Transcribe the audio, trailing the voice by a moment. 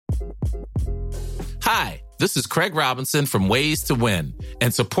Hi, this is Craig Robinson from Ways to Win,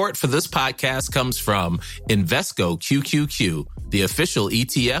 and support for this podcast comes from Invesco QQQ, the official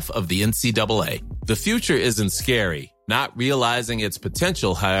ETF of the NCAA. The future isn't scary. Not realizing its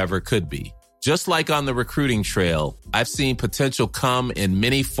potential, however, could be. Just like on the recruiting trail, I've seen potential come in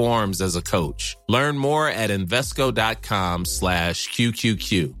many forms as a coach. Learn more at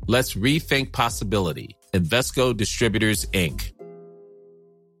Invesco.com/QQQ. Let's rethink possibility. Invesco Distributors, Inc.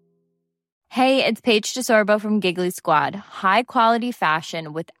 Hey, it's Paige DeSorbo from Giggly Squad. High quality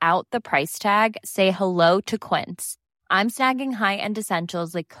fashion without the price tag. Say hello to Quince. I'm snagging high-end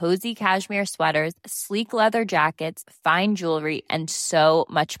essentials like cozy cashmere sweaters, sleek leather jackets, fine jewelry, and so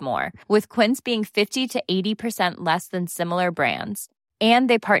much more. With Quince being 50 to 80% less than similar brands. And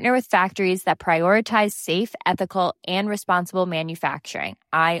they partner with factories that prioritize safe, ethical, and responsible manufacturing.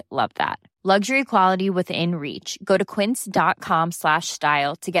 I love that. Luxury quality within reach. Go to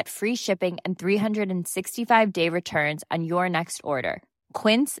quince.com/style to get free shipping and 365-day returns on your next order.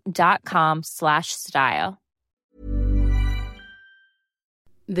 Quince.com/style.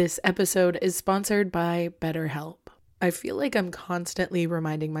 This episode is sponsored by BetterHelp. I feel like I'm constantly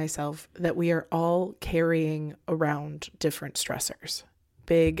reminding myself that we are all carrying around different stressors,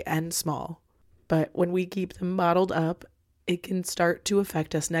 big and small. But when we keep them bottled up, it can start to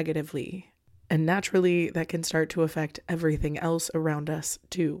affect us negatively. And naturally, that can start to affect everything else around us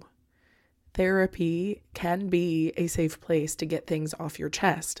too. Therapy can be a safe place to get things off your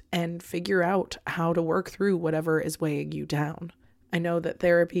chest and figure out how to work through whatever is weighing you down. I know that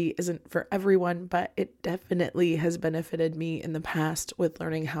therapy isn't for everyone, but it definitely has benefited me in the past with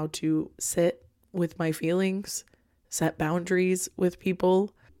learning how to sit with my feelings, set boundaries with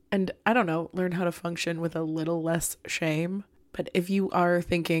people, and learn how to function with a little less shame. But if you are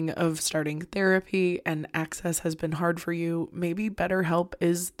thinking of starting therapy and access has been hard for you, maybe BetterHelp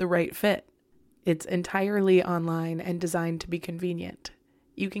is the right fit. It's entirely online and designed to be convenient.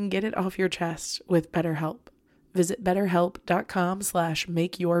 You can get it off your chest with BetterHelp. Visit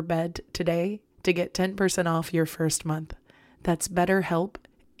BetterHelp.com/makeyourbed today to get 10% off your first month. That's BetterHelp,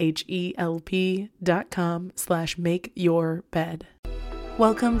 HELP.com/makeyourbed.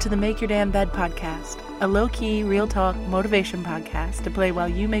 Welcome to the Make Your Damn Bed podcast, a low-key, real-talk motivation podcast to play while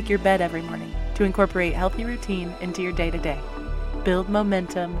you make your bed every morning to incorporate healthy routine into your day-to-day, build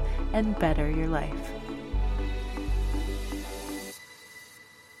momentum, and better your life.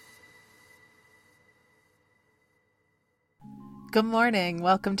 Good morning.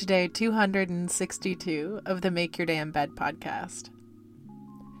 Welcome to day 262 of the Make Your Damn Bed podcast.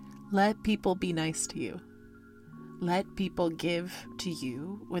 Let people be nice to you. Let people give to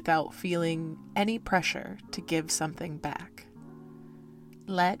you without feeling any pressure to give something back.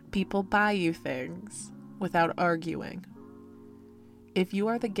 Let people buy you things without arguing. If you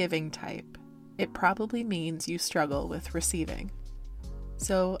are the giving type, it probably means you struggle with receiving.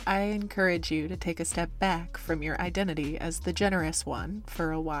 So I encourage you to take a step back from your identity as the generous one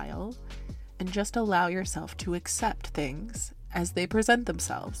for a while and just allow yourself to accept things as they present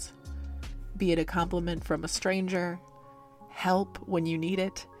themselves. Be it a compliment from a stranger, help when you need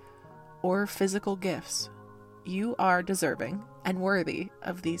it, or physical gifts. You are deserving and worthy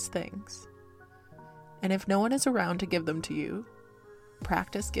of these things. And if no one is around to give them to you,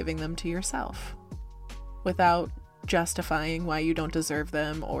 practice giving them to yourself without justifying why you don't deserve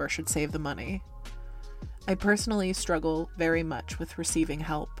them or should save the money. I personally struggle very much with receiving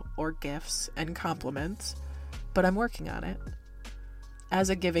help or gifts and compliments, but I'm working on it.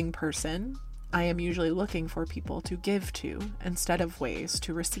 As a giving person, I am usually looking for people to give to instead of ways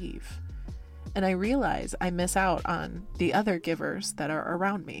to receive. And I realize I miss out on the other givers that are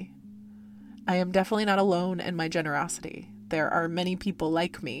around me. I am definitely not alone in my generosity. There are many people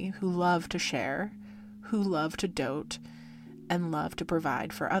like me who love to share, who love to dote, and love to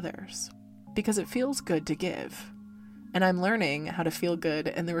provide for others, because it feels good to give. And I'm learning how to feel good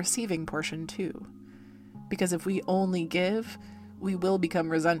in the receiving portion too. Because if we only give, we will become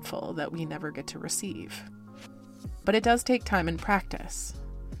resentful that we never get to receive. But it does take time and practice.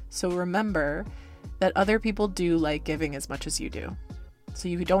 So remember that other people do like giving as much as you do. So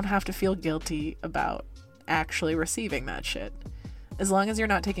you don't have to feel guilty about actually receiving that shit. As long as you're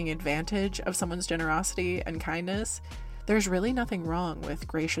not taking advantage of someone's generosity and kindness, there's really nothing wrong with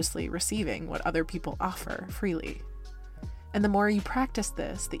graciously receiving what other people offer freely. And the more you practice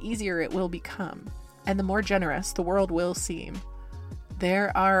this, the easier it will become, and the more generous the world will seem.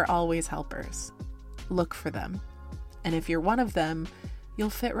 There are always helpers. Look for them. And if you're one of them, you'll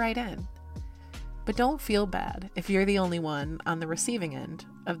fit right in. But don't feel bad if you're the only one on the receiving end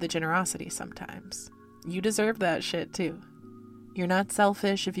of the generosity sometimes. You deserve that shit too. You're not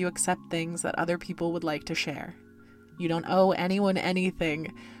selfish if you accept things that other people would like to share. You don't owe anyone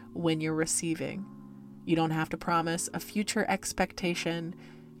anything when you're receiving. You don't have to promise a future expectation.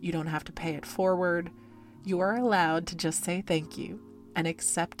 You don't have to pay it forward. You are allowed to just say thank you and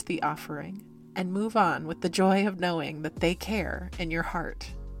accept the offering and move on with the joy of knowing that they care in your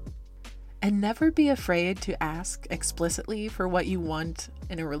heart. And never be afraid to ask explicitly for what you want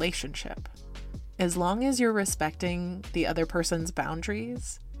in a relationship. As long as you're respecting the other person's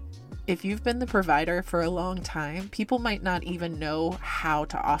boundaries, if you've been the provider for a long time, people might not even know how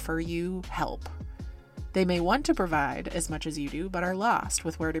to offer you help. They may want to provide as much as you do, but are lost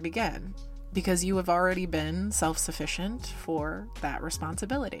with where to begin, because you have already been self-sufficient for that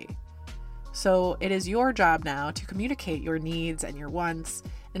responsibility. So it is your job now to communicate your needs and your wants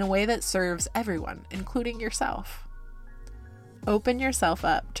in a way that serves everyone, including yourself. Open yourself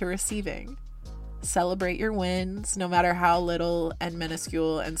up to receiving. Celebrate your wins, no matter how little and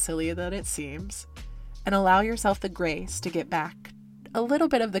minuscule and silly that it seems, and allow yourself the grace to get back a little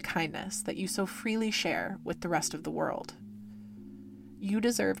bit of the kindness that you so freely share with the rest of the world. You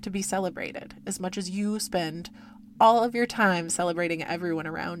deserve to be celebrated as much as you spend all of your time celebrating everyone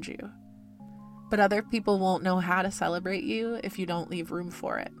around you. But other people won't know how to celebrate you if you don't leave room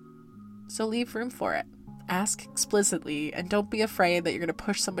for it. So leave room for it. Ask explicitly, and don't be afraid that you're going to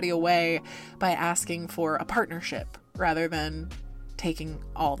push somebody away by asking for a partnership rather than taking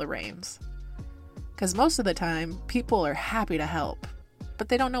all the reins. Because most of the time, people are happy to help, but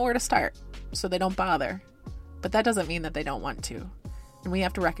they don't know where to start, so they don't bother. But that doesn't mean that they don't want to, and we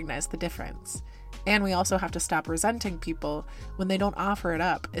have to recognize the difference. And we also have to stop resenting people when they don't offer it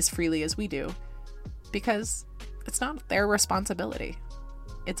up as freely as we do, because it's not their responsibility.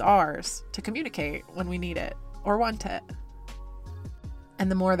 It's ours to communicate when we need it or want it. And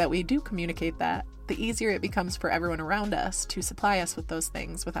the more that we do communicate that, the easier it becomes for everyone around us to supply us with those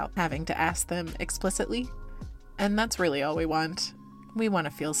things without having to ask them explicitly. And that's really all we want. We want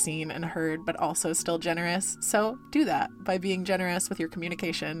to feel seen and heard, but also still generous. So do that by being generous with your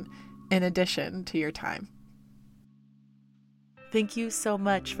communication in addition to your time. Thank you so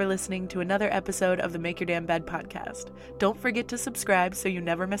much for listening to another episode of the Make Your Damn Bed podcast. Don't forget to subscribe so you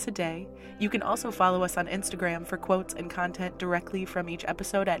never miss a day. You can also follow us on Instagram for quotes and content directly from each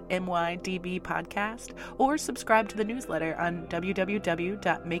episode at MYDB Podcast, or subscribe to the newsletter on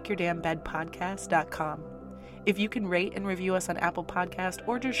www.makeyourdamnbedpodcast.com. If you can rate and review us on Apple Podcast,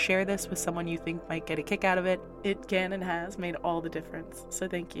 or just share this with someone you think might get a kick out of it, it can and has made all the difference. So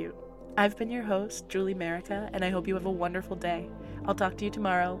thank you. I've been your host, Julie Merica, and I hope you have a wonderful day. I'll talk to you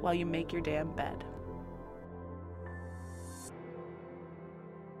tomorrow while you make your damn bed.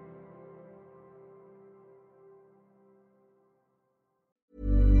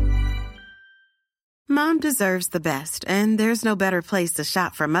 Mom deserves the best, and there's no better place to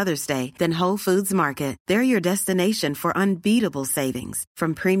shop for Mother's Day than Whole Foods Market. They're your destination for unbeatable savings,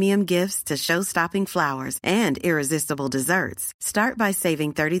 from premium gifts to show-stopping flowers and irresistible desserts. Start by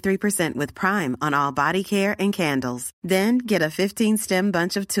saving 33% with Prime on all body care and candles. Then get a 15-stem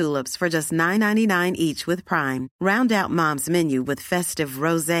bunch of tulips for just $9.99 each with Prime. Round out Mom's menu with festive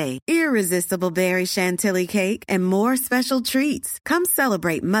rosé, irresistible berry chantilly cake, and more special treats. Come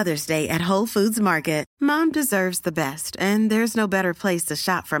celebrate Mother's Day at Whole Foods Market. Mom deserves the best, and there's no better place to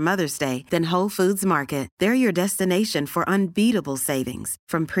shop for Mother's Day than Whole Foods Market. They're your destination for unbeatable savings,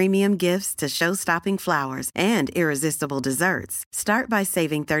 from premium gifts to show-stopping flowers and irresistible desserts. Start by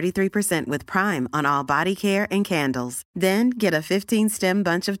saving 33% with Prime on all body care and candles. Then get a 15-stem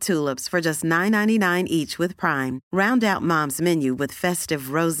bunch of tulips for just $9.99 each with Prime. Round out Mom's menu with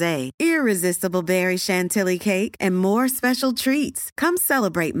festive rosé, irresistible berry chantilly cake, and more special treats. Come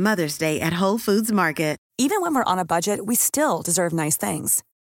celebrate Mother's Day at Whole Foods Market. Even when we're on a budget, we still deserve nice things.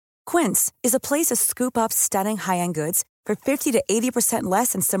 Quince is a place to scoop up stunning high-end goods for 50 to 80%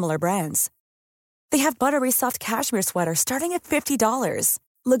 less than similar brands. They have buttery soft cashmere sweaters starting at $50,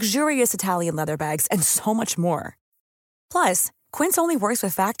 luxurious Italian leather bags, and so much more. Plus, Quince only works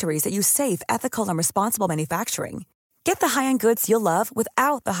with factories that use safe, ethical, and responsible manufacturing. Get the high-end goods you'll love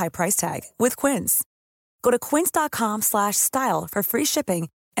without the high price tag with Quince. Go to quince.com/style for free shipping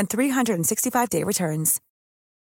and 365-day returns.